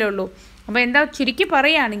മനസ്സിലാക്കാവുന്നതേ ഉള്ളൂ. അപ്പോൾ എന്താ ചുരുക്കി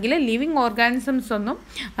പറയുകയാണെങ്കിൽ ലിവിങ് ഓർഗാനിസംസ് ഒന്നും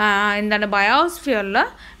എന്താണ് ബയോസ്ഫിയറിൽ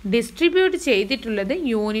ഡിസ്ട്രിബ്യൂട്ട് ചെയ്തിട്ടുള്ളത്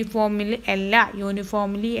യൂണിഫോംലി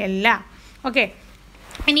അല്ല. ഓക്കെ,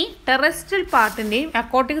 ഇനി ടെറസ്ട്രിയൽ പാർട്ടിൻ്റെയും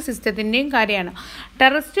അക്വാട്ടിക് സിസ്റ്റത്തിൻ്റെയും കാര്യമാണ്.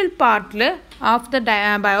 ടെറസ്ട്രിയൽ പാർട്ടിൽ of the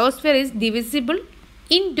biosphere is divisible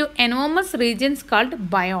in to enormous regions called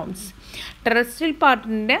biomes. Terrestrial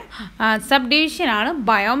പാർട്ടിൻ്റെ sub ഡിവിഷനാണ്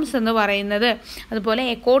ബയോംസ് എന്ന് പറയുന്നത്. അതുപോലെ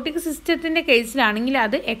എക്കോട്ടിക് സിസ്റ്റത്തിൻ്റെ കേസിലാണെങ്കിൽ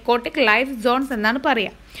അത് എക്കോട്ടിക് ലൈഫ് സോൺസ് എന്നാണ്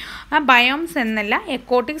പറയുക. ബയോംസ് എന്നല്ല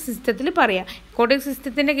എക്കോട്ടിക് സിസ്റ്റത്തിൽ പറയുക. എക്കോട്ടിക്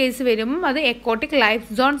സിസ്റ്റത്തിൻ്റെ കേസ് വരുമ്പം അത് എക്കോട്ടിക് ലൈഫ്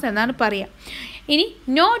സോൺസ് എന്നാണ് പറയുക. ഇനി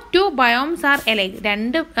no to biomes R alike.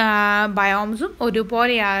 രണ്ട് ബയോംസും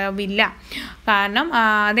ഒരുപോലെ ആവില്ല. കാരണം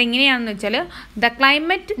അതെങ്ങനെയാണെന്ന് വെച്ചാൽ the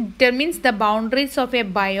climate determines the boundaries of A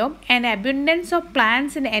biome and അബ്യുണ്ടൻസ് of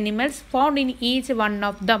plants and animals found in each one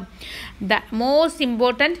of them. The most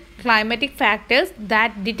important climatic factors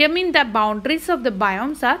that determine the boundaries of the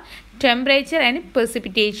biomes R temperature and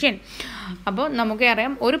precipitation. അപ്പോൾ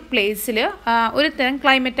നമുക്കറിയാം ഒരു പ്ലേസിൽ ഒരു തരം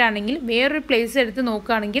climate ആണെങ്കിൽ വേറൊരു place എടുത്ത്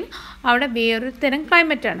നോക്കുകയാണെങ്കിൽ അവിടെ വേറൊരു തരം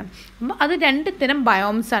ക്ലൈമറ്റാണ്. അപ്പോൾ അത് രണ്ട് തരം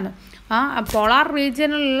ബയോംസാണ്. പോളാർ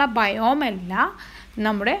റീജിയനിലുള്ള ബയോമല്ല,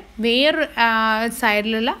 നമ്മുടെ വേറൊരു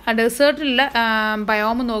സൈഡിലുള്ള ഡെസേർട്ടിലുള്ള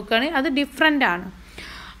ബയോം നോക്കുകയാണെങ്കിൽ അത് ഡിഫറെൻ്റ് ആണ്.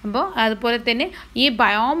 അപ്പോൾ അതുപോലെ തന്നെ ഈ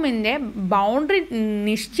ബയോമിൻ്റെ ബൗണ്ടറി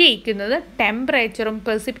നിശ്ചയിക്കുന്നത് ടെമ്പറേച്ചറും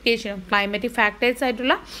precipitation, ക്ലൈമാറ്റിക് ഫാക്ടേഴ്സ്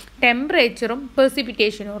ആയിട്ടുള്ള ടെമ്പറേച്ചറും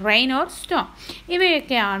precipitation, റെയിൻ ഓർ സ്നോ,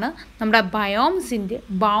 ഇവയൊക്കെയാണ് നമ്മുടെ ബയോംസിൻ്റെ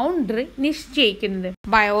ബൗണ്ടറി നിശ്ചയിക്കുന്നത്.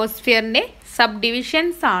 ബയോസ്ഫിയറിൻ്റെ സബ്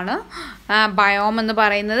ഡിവിഷൻസ് ആണ് ബയോം എന്ന്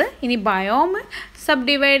പറയുന്നത്. ഇനി ബയോം സബ്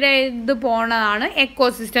ഡിവൈഡ് ചെയ്ത് പോകുന്നതാണ്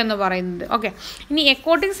എക്കോസിസ്റ്റം എന്ന് പറയുന്നത്. ഓക്കെ, ഇനി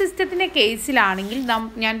എക്കോട്ടിക് സിസ്റ്റത്തിൻ്റെ കേസിലാണെങ്കിൽ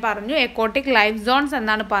ഞാൻ പറഞ്ഞു എക്കോട്ടിക് ലൈഫ് സോൺസ്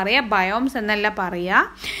എന്നാണ് പറയുക, ബയോംസ് എന്നല്ല പറയുക.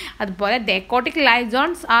 അതുപോലെ the exotic life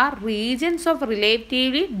zones R regions of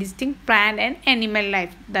relatively distinct plant and animal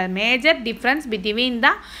life. The major difference between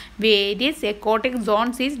the various exotic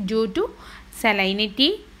zones is due to salinity,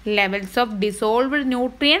 levels of dissolved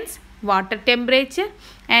nutrients, water temperature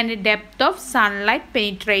and depth of sunlight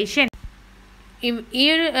penetration. ഈ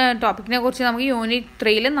ഒരു ടോപ്പിക്കിനെ കുറിച്ച് നമുക്ക് unit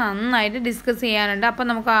 3 നന്നായിട്ട് discuss ചെയ്യാനുണ്ട്. അപ്പോൾ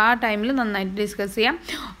നമുക്ക് ആ ടൈമിൽ നന്നായിട്ട് ഡിസ്കസ് ചെയ്യാം.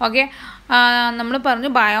 ഓക്കെ, നമ്മൾ പറഞ്ഞു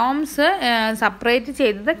ബയോംസ് സെപ്പറേറ്റ്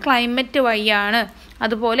ചെയ്തത് ക്ലൈമറ്റ് വഴിയാണ്.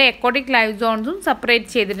 അതുപോലെ എക്കോട്ടിക് ലൈഫ് സോൺസും സെപ്പറേറ്റ്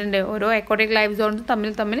ചെയ്തിട്ടുണ്ട്. ഓരോ എക്കോട്ടിക് ലൈഫ് സോൺസും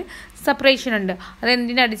തമ്മിൽ സെപ്പറേഷൻ ഉണ്ട്.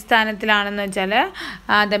 അതെന്തിൻ്റെ അടിസ്ഥാനത്തിലാണെന്ന് വെച്ചാൽ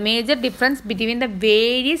the major difference between the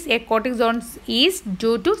various exotic zones is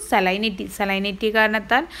due to salinity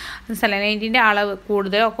കാരണത്താൽ, സലൈനിറ്റിൻ്റെ അളവ്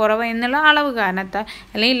കൂടുതലോ കുറവോ എന്നുള്ള അളവ് കാരണത്താൽ,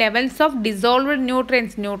 അല്ലെങ്കിൽ ലെവൽസ് ഓഫ് ഡിസോൾവ്ഡ്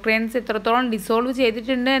ന്യൂട്രിയൻസ് എത്രത്തോളം ഡിസോൾവ്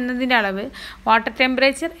ചെയ്തിട്ടുണ്ട് എന്നതിൻ്റെ അളവ്, water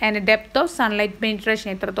temperature and depth of sunlight penetration,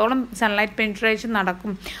 എത്രത്തോളം സൺലൈറ്റ് പെനിട്രേഷൻ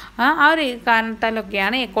നടക്കും, ആ ഒരു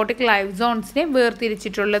കാരണത്താലൊക്കെയാണ് എക്കോട്ടിക് ലൈഫ് സോൺസിനെ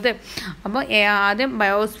വേർതിരിച്ചിട്ടുള്ളത്. അപ്പോൾ ആദ്യം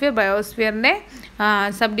ബയോസ്ഫിയറിൻ്റെ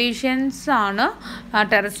സബ് ഡിവിഷൻസ് ആണ്.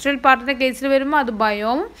 ടെറസ്ട്രിയൽ പാർട്ടിൻ്റെ കേസിൽ വരുമ്പോൾ അത്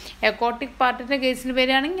ബയോവും, എക്കോട്ടിക് പാർട്ടിൻ്റെ കേസിൽ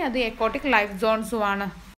വരികയാണെങ്കിൽ അത് എക്കോട്ടിക് ലൈഫ് സോൺസുമാണ്.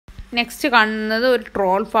 നെക്സ്റ്റ് കാണുന്നത് ഒരു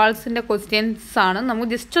ട്രോൾ ഫാൾസിൻ്റെ ക്വസ്റ്റ്യൻസ് ആണ്. നമുക്ക്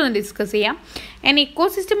ജസ്റ്റ് ഒന്ന് ഡിസ്കസ് ചെയ്യാം. An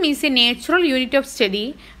ecosystem is a natural unit of study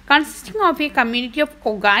consisting of a community of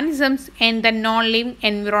organisms and the non-living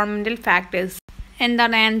environmental factors.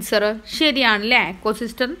 എന്താണ് ആൻസർ? ശരിയാണല്ലേ.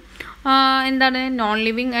 എക്കോസിസ്റ്റം എന്താണ് നോൺ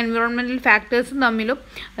ലിവിങ് എൻവിറോൺമെൻറ്റൽ ഫാക്ടേഴ്സും തമ്മിലും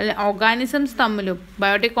organisms തമ്മിലും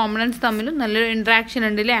ബയോട്ടിക് കോമ്പണൻസ് തമ്മിലും നല്ലൊരു ഇൻട്രാക്ഷൻ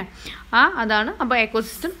ഉണ്ട് അല്ലേ? അതാണ്. അപ്പോൾ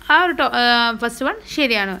എക്കോസിസ്റ്റം ആ ഒരു ഫസ്റ്റ് വൺ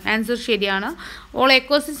ശരിയാണ്, ആൻസർ ശരിയാണ്. All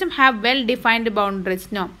ecosystem have well defined boundaries.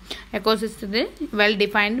 No, എക്കോസിസ്റ്റത്തിന് well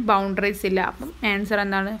defined boundaries ഇല്ല. അപ്പം ആൻസർ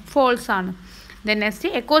എന്താണ്? ഫോൾസ് ആണ്. Then next,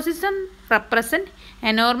 ecosystem represent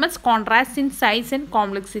enormous contrast in size and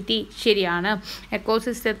complexity. ശരിയാണ്.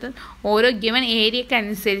 എക്കോസിസ്റ്റത്തിൽ ഓരോ ഗിവൻ ഏരിയയ്ക്ക്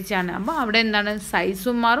അനുസരിച്ചാണ്. അപ്പോൾ അവിടെ എന്താണ്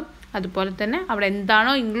സൈസും മാറും, അതുപോലെ തന്നെ അവിടെ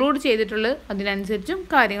എന്താണോ ഇൻക്ലൂഡ് ചെയ്തിട്ടുള്ളത് അതിനനുസരിച്ചും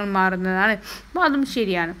കാര്യങ്ങൾ മാറുന്നതാണ്. അപ്പോൾ അതും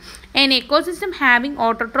ശരിയാണ്. An ecosystem having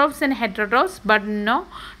autotrophs and heterotrophs but no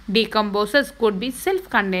decomposers could be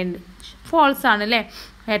self-contained. False ആണ് അല്ലേ.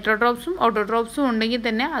 ഹെറ്ററോട്രോപ്സും ഓട്ടോട്രോപ്സും ഉണ്ടെങ്കിൽ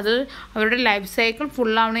തന്നെ അത് അവരുടെ ലൈഫ് സൈക്കിൾ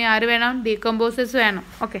ഫുള്ളാവണമെങ്കിൽ ആര് വേണം? ഡീകമ്പോസേഴ്സ് വേണം.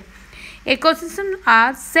 Okay. Ecosystems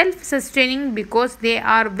R self sustaining because they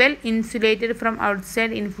are well insulated from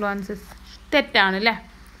outside influences. തെറ്റാണ് അല്ലേ.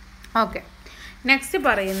 ഓക്കെ. നെക്സ്റ്റ്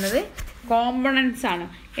പറയുന്നത് കോമ്പണൻസ് ആണ്.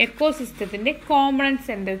 എക്കോസിസ്റ്റത്തിൻ്റെ കോമ്പണൻസ്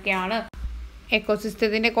എന്തൊക്കെയാണ്?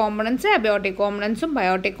 എക്കോസിസ്റ്റത്തിൻ്റെ കോമ്പണൻസ് അബയോട്ടിക് കോമ്പണൻസും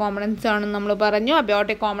ബയോട്ടിക് കോമ്പണൻസും ആണെന്ന് നമ്മൾ പറഞ്ഞു.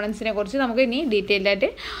 അബയോട്ടിക് കോമ്പണൻസിനെ കുറിച്ച് നമുക്ക് ഇനി ഡീറ്റെയിൽഡായിട്ട്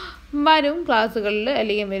വരും ക്ലാസ്സുകളിൽ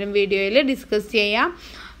അല്ലെങ്കിൽ വരും വീഡിയോയിൽ ഡിസ്കസ് ചെയ്യാം.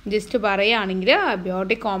 ജസ്റ്റ് പറയുകയാണെങ്കിൽ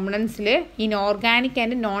abiotic കോമ്പണൻസിൽ inorganic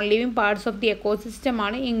and non living parts of the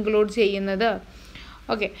എക്കോസിസ്റ്റമാണ് include ചെയ്യുന്നത്.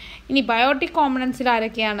 ഓക്കെ. ഇനി ബയോട്ടിക് കോമ്പണൻസിൽ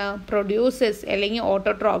ആരൊക്കെയാണ്? പ്രൊഡ്യൂസേഴ്സ് അല്ലെങ്കിൽ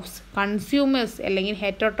ഓട്ടോട്രോപ്സ്, കൺസ്യൂമേഴ്സ് അല്ലെങ്കിൽ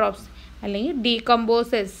ഹെറ്ററോട്രോപ്സ് അല്ലെങ്കിൽ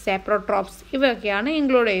ഡീകമ്പോസേഴ്സ്, സെപ്രോട്രോപ്സ് ഇവയൊക്കെയാണ്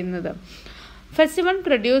ഇൻക്ലൂഡ് ചെയ്യുന്നത്. ഫസ്റ്റ് വൺ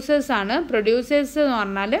പ്രൊഡ്യൂസേഴ്സ് ആണ്. പ്രൊഡ്യൂസേഴ്സ് എന്ന്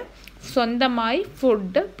പറഞ്ഞാൽ സ്വന്തമായി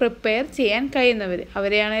ഫുഡ് പ്രിപ്പയർ ചെയ്യാൻ കഴിയുന്നവർ,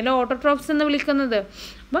 അവരെയാണല്ലോ ഓട്ടോട്രോപ്സ് എന്ന് വിളിക്കുന്നത്.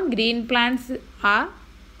 അപ്പം green plants R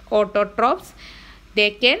autotrophs. They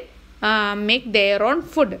can make their own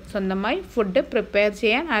food. സ്വന്തമായി ഫുഡ് പ്രിപ്പയർ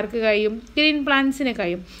ചെയ്യാൻ ആർക്ക് കഴിയും? ഗ്രീൻ പ്ലാന്റ്സിന്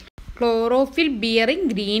കഴിയും. Chlorophyll bearing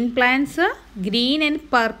green plants, green and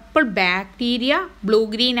purple bacteria, blue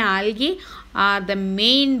green algae are the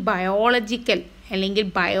main biological അല്ലെങ്കിൽ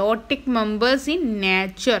biotic members in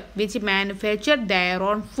nature which manufacture their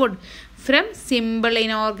own food from simple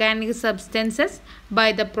inorganic substances by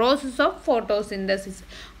the process of photosynthesis.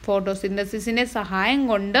 ഫോട്ടോസിന്തസിസിൻ്റെ സഹായം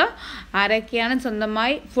കൊണ്ട് ആരൊക്കെയാണ്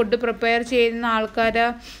സ്വന്തമായി food prepare ചെയ്യുന്ന ആൾക്കാർ?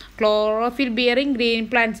 Chlorophyll bearing green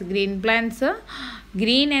plants, green plants,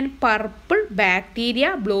 green and purple bacteria,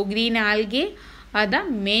 blue green algae are the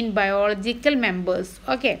main biological members.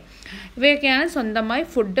 Okay. ഇവയൊക്കെയാണ് സ്വന്തമായി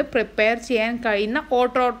food prepare ചെയ്യാൻ കഴിയുന്ന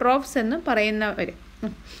ഓട്ടോട്രോപ്സ് എന്ന് പറയുന്നവർ.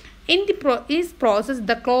 In this process,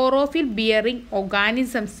 the chlorophyll bearing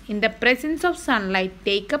organisms in the presence of sunlight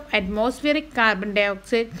take up atmospheric carbon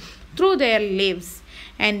dioxide through their leaves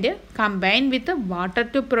and combine with the water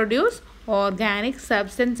to produce organic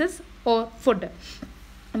substances or food.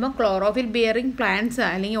 അപ്പോൾ chlorophyll bearing plants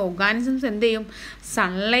അല്ലെങ്കിൽ organisms എന്ത് ചെയ്യും?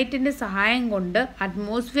 സൺലൈറ്റിൻ്റെ സഹായം കൊണ്ട്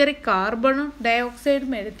atmospheric carbon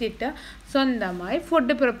ഡയോക്സൈഡും എടുത്തിട്ട് സ്വന്തമായി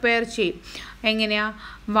food prepare ചെയ്യും. എങ്ങനെയാണ്?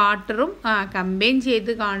 വാട്ടറും കമ്പൈൻ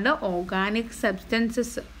ചെയ്ത് കണ്ട് ഓർഗാനിക്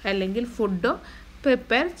സബ്സ്റ്റൻസസ് അല്ലെങ്കിൽ ഫുഡ്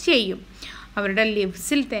പ്രിപ്പയർ ചെയ്യും. അവരുടെ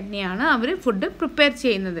ലിവ്സിൽ തന്നെയാണ് അവർ ഫുഡ് പ്രിപ്പയർ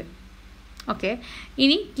ചെയ്യുന്നത്. ഓക്കെ.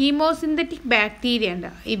 ഇനി കീമോസിന്തറ്റിക് ബാക്ടീരിയ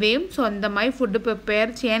ഉണ്ട്. ഇവയും സ്വന്തമായി ഫുഡ് പ്രിപ്പയർ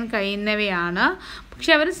ചെയ്യാൻ കഴിയുന്നവയാണ്.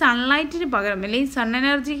 പക്ഷെ അവർ സൺലൈറ്റിന് പകരം അല്ലെങ്കിൽ സൺ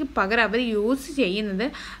എനർജിക്ക് പകരം അവർ യൂസ് ചെയ്യുന്നത്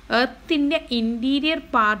എർത്തിൻ്റെ ഇൻറ്റീരിയർ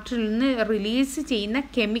പാർട്ടിൽ നിന്ന് റിലീസ് ചെയ്യുന്ന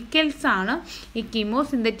കെമിക്കൽസാണ് ഈ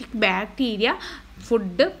കീമോസിന്തറ്റിക് ബാക്ടീരിയ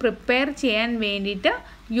ഫുഡ് പ്രിപ്പയർ ചെയ്യാൻ വേണ്ടിയിട്ട്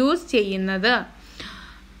യൂസ് ചെയ്യുന്നത്.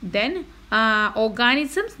 Then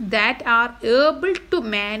organisms that are able to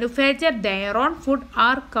manufacture their own food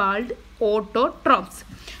are called autotrophs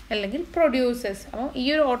അല്ലെങ്കിൽ പ്രൊഡ്യൂസേഴ്സ്. അപ്പോൾ ഈ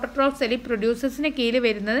ഒരു ഓട്ടോട്രോപ്സ് അല്ലെങ്കിൽ പ്രൊഡ്യൂസേഴ്സിന് കീഴിൽ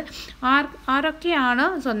വരുന്നത് ആരൊക്കെയാണ്?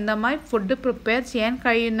 സ്വന്തമായി ഫുഡ് പ്രിപ്പയർ ചെയ്യാൻ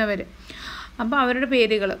കഴിയുന്നവർ. അപ്പോൾ അവരുടെ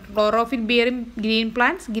പേരുകൾ chlorophyll bearing green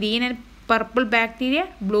plants, green and purple bacteria,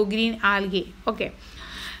 blue green algae. Okay.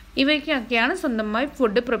 ഇവയ്ക്കൊക്കെയാണ് സ്വന്തമായി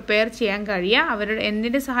ഫുഡ് പ്രിപ്പയർ ചെയ്യാൻ കഴിയുക. അവരുടെ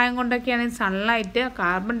എന്തിൻ്റെ സഹായം കൊണ്ടൊക്കെയാണ്? Sunlight,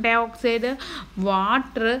 carbon dioxide,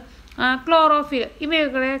 water, chlorophyll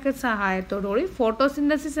ഇവയൊക്കെ സഹായത്തോടുകൂടി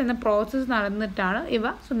ഫോട്ടോസിന്തസിസ് എന്ന പ്രോസസ്സ് നടന്നിട്ടാണ്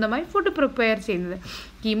ഇവ സ്വന്തമായി ഫുഡ് പ്രിപ്പയർ ചെയ്യുന്നത്.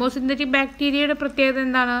 കീമോസിന്തറ്റിക് ബാക്ടീരിയയുടെ പ്രത്യേകത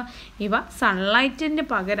എന്താണ്? ഇവ സൺലൈറ്റിന്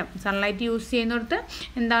പകരം സൺലൈറ്റ് യൂസ് ചെയ്യുന്നിടത്ത്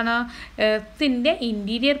എന്താണ്? എർത്തിൻ്റെ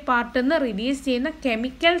ഇൻറ്റീരിയർ പാർട്ടിൽ നിന്ന് റിലീസ് ചെയ്യുന്ന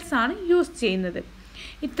കെമിക്കൽസാണ് യൂസ് ചെയ്യുന്നത്.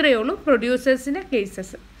 ഇത്രയേ ഉള്ളൂ പ്രൊഡ്യൂസേഴ്സിൻ്റെ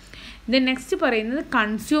കേസസ്. ഇത് നെക്സ്റ്റ് പറയുന്നത്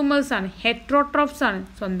കൺസ്യൂമേഴ്സാണ്, ഹെറ്ററോട്രോപ്സ് ആണ്.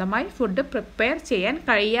 സ്വന്തമായി ഫുഡ് പ്രിപ്പയർ ചെയ്യാൻ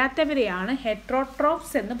കഴിയാത്തവരെയാണ്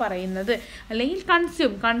ഹെറ്ററോട്രോപ്സ് എന്ന് പറയുന്നത്. അല്ലെങ്കിൽ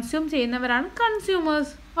കൺസ്യൂം ചെയ്യുന്നവരാണ്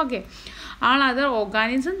consumers. Okay. All other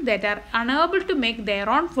organisms that are unable to make their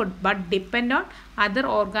own food but depend on other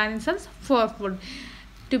organisms for food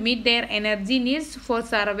to meet their energy needs for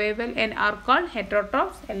survival and are called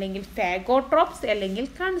heterotrophs അല്ലെങ്കിൽ ഫാഗോട്രോപ്സ് അല്ലെങ്കിൽ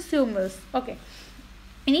consumers. Okay.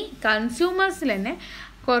 ഇനി കൺസ്യൂമേഴ്സിൽ തന്നെ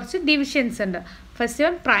കുറച്ച് divisions ഉണ്ട്. First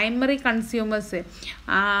one primary consumers.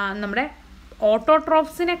 നമ്മുടെ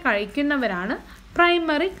ഓട്ടോട്രോപ്സിനെ കഴിക്കുന്നവരാണ്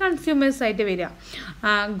primary consumers ആയിട്ട് വരിക.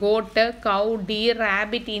 Got, കൗ, deer,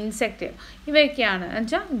 rabbit, insect ഇവയൊക്കെയാണ്.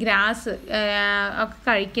 എന്നുവെച്ചാൽ ഗ്രാസ് ഒക്കെ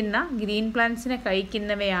കഴിക്കുന്ന ഗ്രീൻ പ്ലാന്റ്സിനെ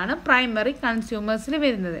കഴിക്കുന്നവയാണ് പ്രൈമറി കൺസ്യൂമേഴ്സിൽ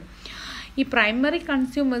വരുന്നത്. ഈ പ്രൈമറി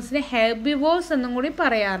കൺസ്യൂമേഴ്സിനെ ഹെർബിവോർസ് എന്നും കൂടി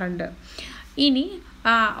പറയാറുണ്ട്. ഇനി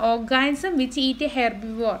organism which eat A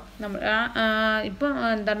herbivore, ഇപ്പം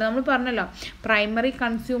എന്താണ് നമ്മൾ പറഞ്ഞല്ലോ, പ്രൈമറി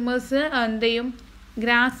കൺസ്യൂമേഴ്സ് എന്ത് ചെയ്യും,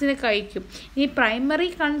 ഗ്രാസിനെ കഴിക്കും. ഈ പ്രൈമറി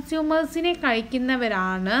കൺസ്യൂമേഴ്സിനെ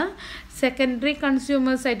കഴിക്കുന്നവരാണ് സെക്കൻഡറി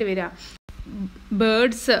കൺസ്യൂമേഴ്സ് ആയിട്ട് വരിക.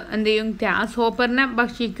 ബേർഡ്സ് എന്ത് ചെയ്യും, ഗ്രാസ് ഹോപ്പറിനെ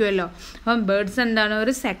ഭക്ഷിക്കുമല്ലോ. അപ്പം ബേർഡ്സ് എന്താണ്,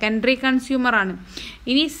 ഒരു സെക്കൻഡറി കൺസ്യൂമറാണ്.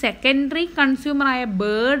 ഇനി സെക്കൻഡറി കൺസ്യൂമറായ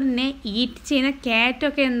ബേർഡിനെ ഈറ്റ് ചെയ്യുന്ന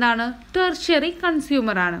ക്യാറ്റൊക്കെ എന്താണ്, ടെർഷ്യറി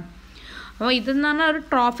കൺസ്യൂമറാണ്. അപ്പോൾ ഇതെന്ന് പറഞ്ഞാൽ ഒരു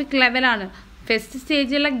ട്രോഫിക് ലെവലാണ്. ഫസ്റ്റ്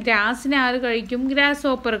സ്റ്റേജിലുള്ള ഗ്രാസിനെ ആര് കഴിക്കും, ഗ്രാസ്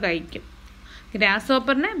ഹോപ്പർ കഴിക്കും. ഗ്രാസ്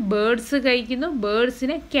ഹോപ്പറിനെ ബേർഡ്സ് കഴിക്കുന്നു,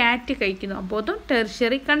 ബേർഡ്സിനെ ക്യാറ്റ് കഴിക്കുന്നു. അപ്പോൾ അതും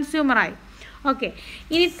ടെർഷ്യറി കൺസ്യൂമറായി. ഓക്കെ,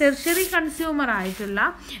 ഇനി ടെർഷ്യറി കൺസ്യൂമറായിട്ടുള്ള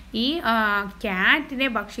ഈ ക്യാറ്റിനെ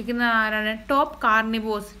ഭക്ഷിക്കുന്ന ആരാണ്, top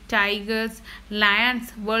carnivores, tigers,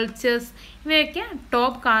 lions, vultures ഇവയൊക്കെ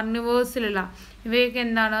ടോപ്പ് കാർണിവോഴ്സിലുള്ള ഇവയൊക്കെ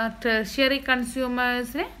എന്താണ്, tertiary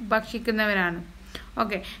കൺസ്യൂമേഴ്സിനെ ഭക്ഷിക്കുന്നവരാണ്.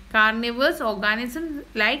 Okay, carnivores organisms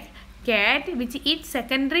like cat which eat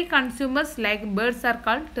secondary consumers like birds are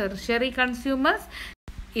called tertiary consumers.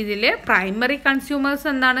 ഇതിൽ പ്രൈമറി കൺസ്യൂമേഴ്സ്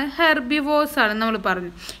എന്താണ്, ഹെർബിവോഴ്സ് ആണ് നമ്മൾ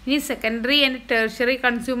പറഞ്ഞു. ഇനി സെക്കൻഡറി ആൻഡ് ടെർഷ്യറി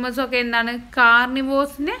കൺസ്യൂമേഴ്സ് ഒക്കെ എന്താണ്,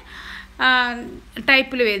 കാർണിവോഴ്സിൻ്റെ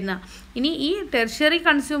ടൈപ്പിൽ വരുന്ന. ഇനി ഈ ടെർഷ്യറി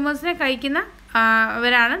കൺസ്യൂമേഴ്സിനെ കഴിക്കുന്ന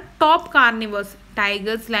അവരാണ് top carnivores,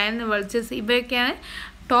 tigers, lion, vultures ഇവയൊക്കെയാണ്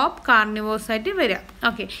ടോപ്പ് കാർണിവോഴ്സ് ആയിട്ട് വരിക.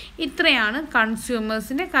 ഓക്കെ, ഇത്രയാണ്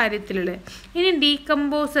കൺസ്യൂമേഴ്സിൻ്റെ കാര്യത്തിലുള്ളത്. ഇനി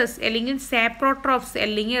ഡീകമ്പോസേഴ്സ് അല്ലെങ്കിൽ സാപ്രോട്രോപ്സ്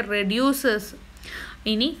അല്ലെങ്കിൽ റെഡ്യൂസേഴ്സ്.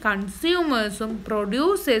 ഇനി കൺസ്യൂമേഴ്സും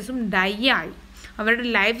പ്രൊഡ്യൂസേഴ്സും ഡൈ ആയി, അവരുടെ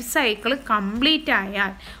ലൈഫ് സൈക്കിൾ കംപ്ലീറ്റ്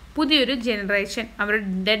ആയാൽ പുതിയൊരു ജനറേഷൻ, അവരുടെ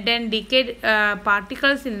ഡെഡ് ആൻഡ് ഡിക്കേഡ്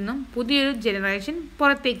പാർട്ടിക്കിൾസിൽ നിന്നും പുതിയൊരു ജനറേഷൻ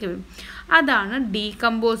പുറത്തേക്ക് വരും. അതാണ്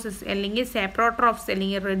ഡീകമ്പോസേഴ്സ് അല്ലെങ്കിൽ സാപ്രോട്രോപ്സ്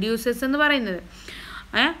അല്ലെങ്കിൽ റെഡ്യൂസേഴ്സ് എന്ന് പറയുന്നത്.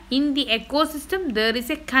 In the ecosystem, there is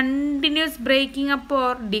a continuous breaking up or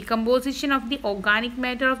decomposition of the organic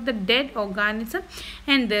matter of the dead organism,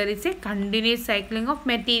 and there is a continuous cycling of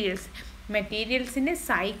materials. മെറ്റീരിയൽസിൻ്റെ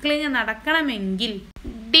cycling നടക്കണമെങ്കിൽ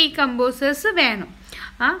decomposers വേണം.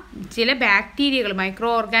 ചില ബാക്ടീരിയകൾ, micro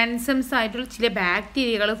organisms ആയിട്ടുള്ള ചില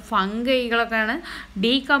ബാക്ടീരിയകൾ, ഫംഗൈകളൊക്കെയാണ്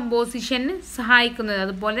ഡീകമ്പോസിഷന് സഹായിക്കുന്നത്.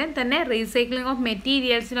 അതുപോലെ തന്നെ റീസൈക്ലിംഗ് ഓഫ്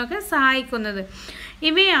മെറ്റീരിയൽസിനൊക്കെ സഹായിക്കുന്നത്.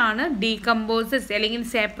 ഇവയാണ് ഡീകമ്പോസേഴ്സ് അല്ലെങ്കിൽ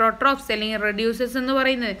സാപ്രോട്രോപ്സ് അല്ലെങ്കിൽ റെഡ്യൂസേഴ്സ് എന്ന്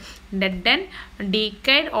പറയുന്നത്. ഡെഡ് ആൻഡ്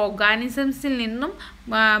ഡീക്കേഡ് ഓർഗാനിസംസിൽ നിന്നും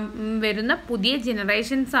വരുന്ന പുതിയ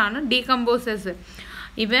ജനറേഷൻസ് ആണ് ഡീകമ്പോസേഴ്സ്.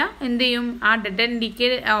 ഇവ എന്ത് ചെയ്യും, ആ ഡെഡ് ആൻഡ്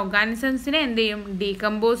ഡീക്കേഡ് ഓർഗാനിസംസിനെ എന്ത് ചെയ്യും,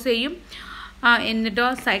 ഡീകമ്പോസ് ചെയ്യും. എന്നിട്ടോ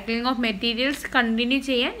സൈക്ലിംഗ് ഓഫ് മെറ്റീരിയൽസ് കണ്ടിന്യൂ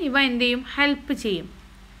ചെയ്യാൻ ഇവ എന്ത് ചെയ്യും, ഹെൽപ്പ് ചെയ്യും.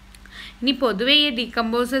 ഇനി പൊതുവേ ഈ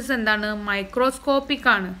ഡീകമ്പോസേഴ്സ് എന്താണ്, മൈക്രോസ്കോപ്പിക്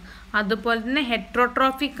ആണ്, അതുപോലെ തന്നെ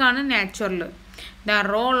ഹെട്രോട്രോഫിക് ആണ് natural. The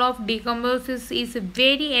role of decomposers is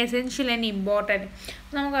very essential and important.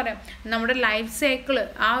 നമുക്കറിയാം നമ്മുടെ ലൈഫ് സൈക്കിൾ,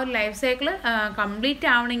 ആ ഒരു ലൈഫ് സൈക്കിൾ കംപ്ലീറ്റ്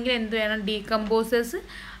ആവണമെങ്കിൽ എന്ത് വേണം, ഡീകമ്പോസേഴ്സ്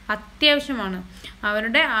അത്യാവശ്യമാണ്.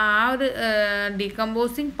 അവരുടെ ആ ഒരു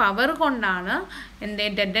ഡീകമ്പോസിങ് പവർ കൊണ്ടാണ്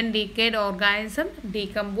dead and decade organism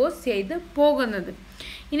decompose ചെയ്ത് പോകുന്നത്.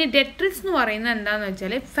 ഇനി ഡെട്രിറ്റ്സ് എന്ന് പറയുന്നത് എന്താണെന്ന്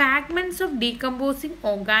വെച്ചാൽ fragments of decomposing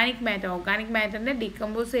organic matter. Organic മാറ്ററിൻ്റെ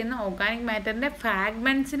decompose ചെയ്യുന്ന ഓർഗാനിക് മാറ്ററിൻ്റെ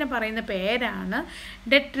ഫ്രാഗ്മെൻറ്റ്സിനെ പറയുന്ന പേരാണ്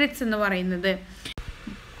ഡെട്രിറ്റ്സ് എന്ന് പറയുന്നത്.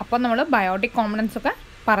 അപ്പോൾ നമ്മൾ ബയോട്ടിക് കോമ്പണൻസ് ഒക്കെ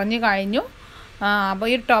പറഞ്ഞു കഴിഞ്ഞു. അപ്പോൾ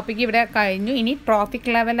ഈ ടോപ്പിക്ക് ഇവിടെ കഴിഞ്ഞു. ഇനി ട്രോഫിക്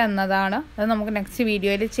ലെവൽ എന്നതാണ്, അത് നമുക്ക് നെക്സ്റ്റ്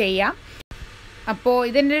വീഡിയോയിൽ ചെയ്യാം. അപ്പോൾ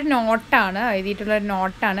ഇതിൻ്റെ ഒരു നോട്ടാണ്, എഴുതിയിട്ടുള്ളൊരു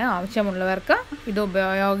നോട്ടാണ്, ആവശ്യമുള്ളവർക്ക് ഇത്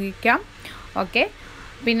ഉപയോഗിക്കാം. ഓക്കെ,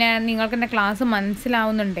 പിന്നെ നിങ്ങൾക്ക് എൻ്റെ ക്ലാസ്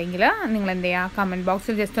മനസ്സിലാവുന്നുണ്ടെങ്കിൽ നിങ്ങൾ എന്ത് ചെയ്യുക, കമൻറ്റ്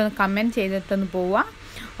ബോക്സിൽ ജസ്റ്റ് ഒന്ന് കമൻറ്റ് ചെയ്തിട്ടൊന്ന് പോവുക.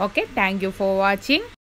 Okay, thank you for watching.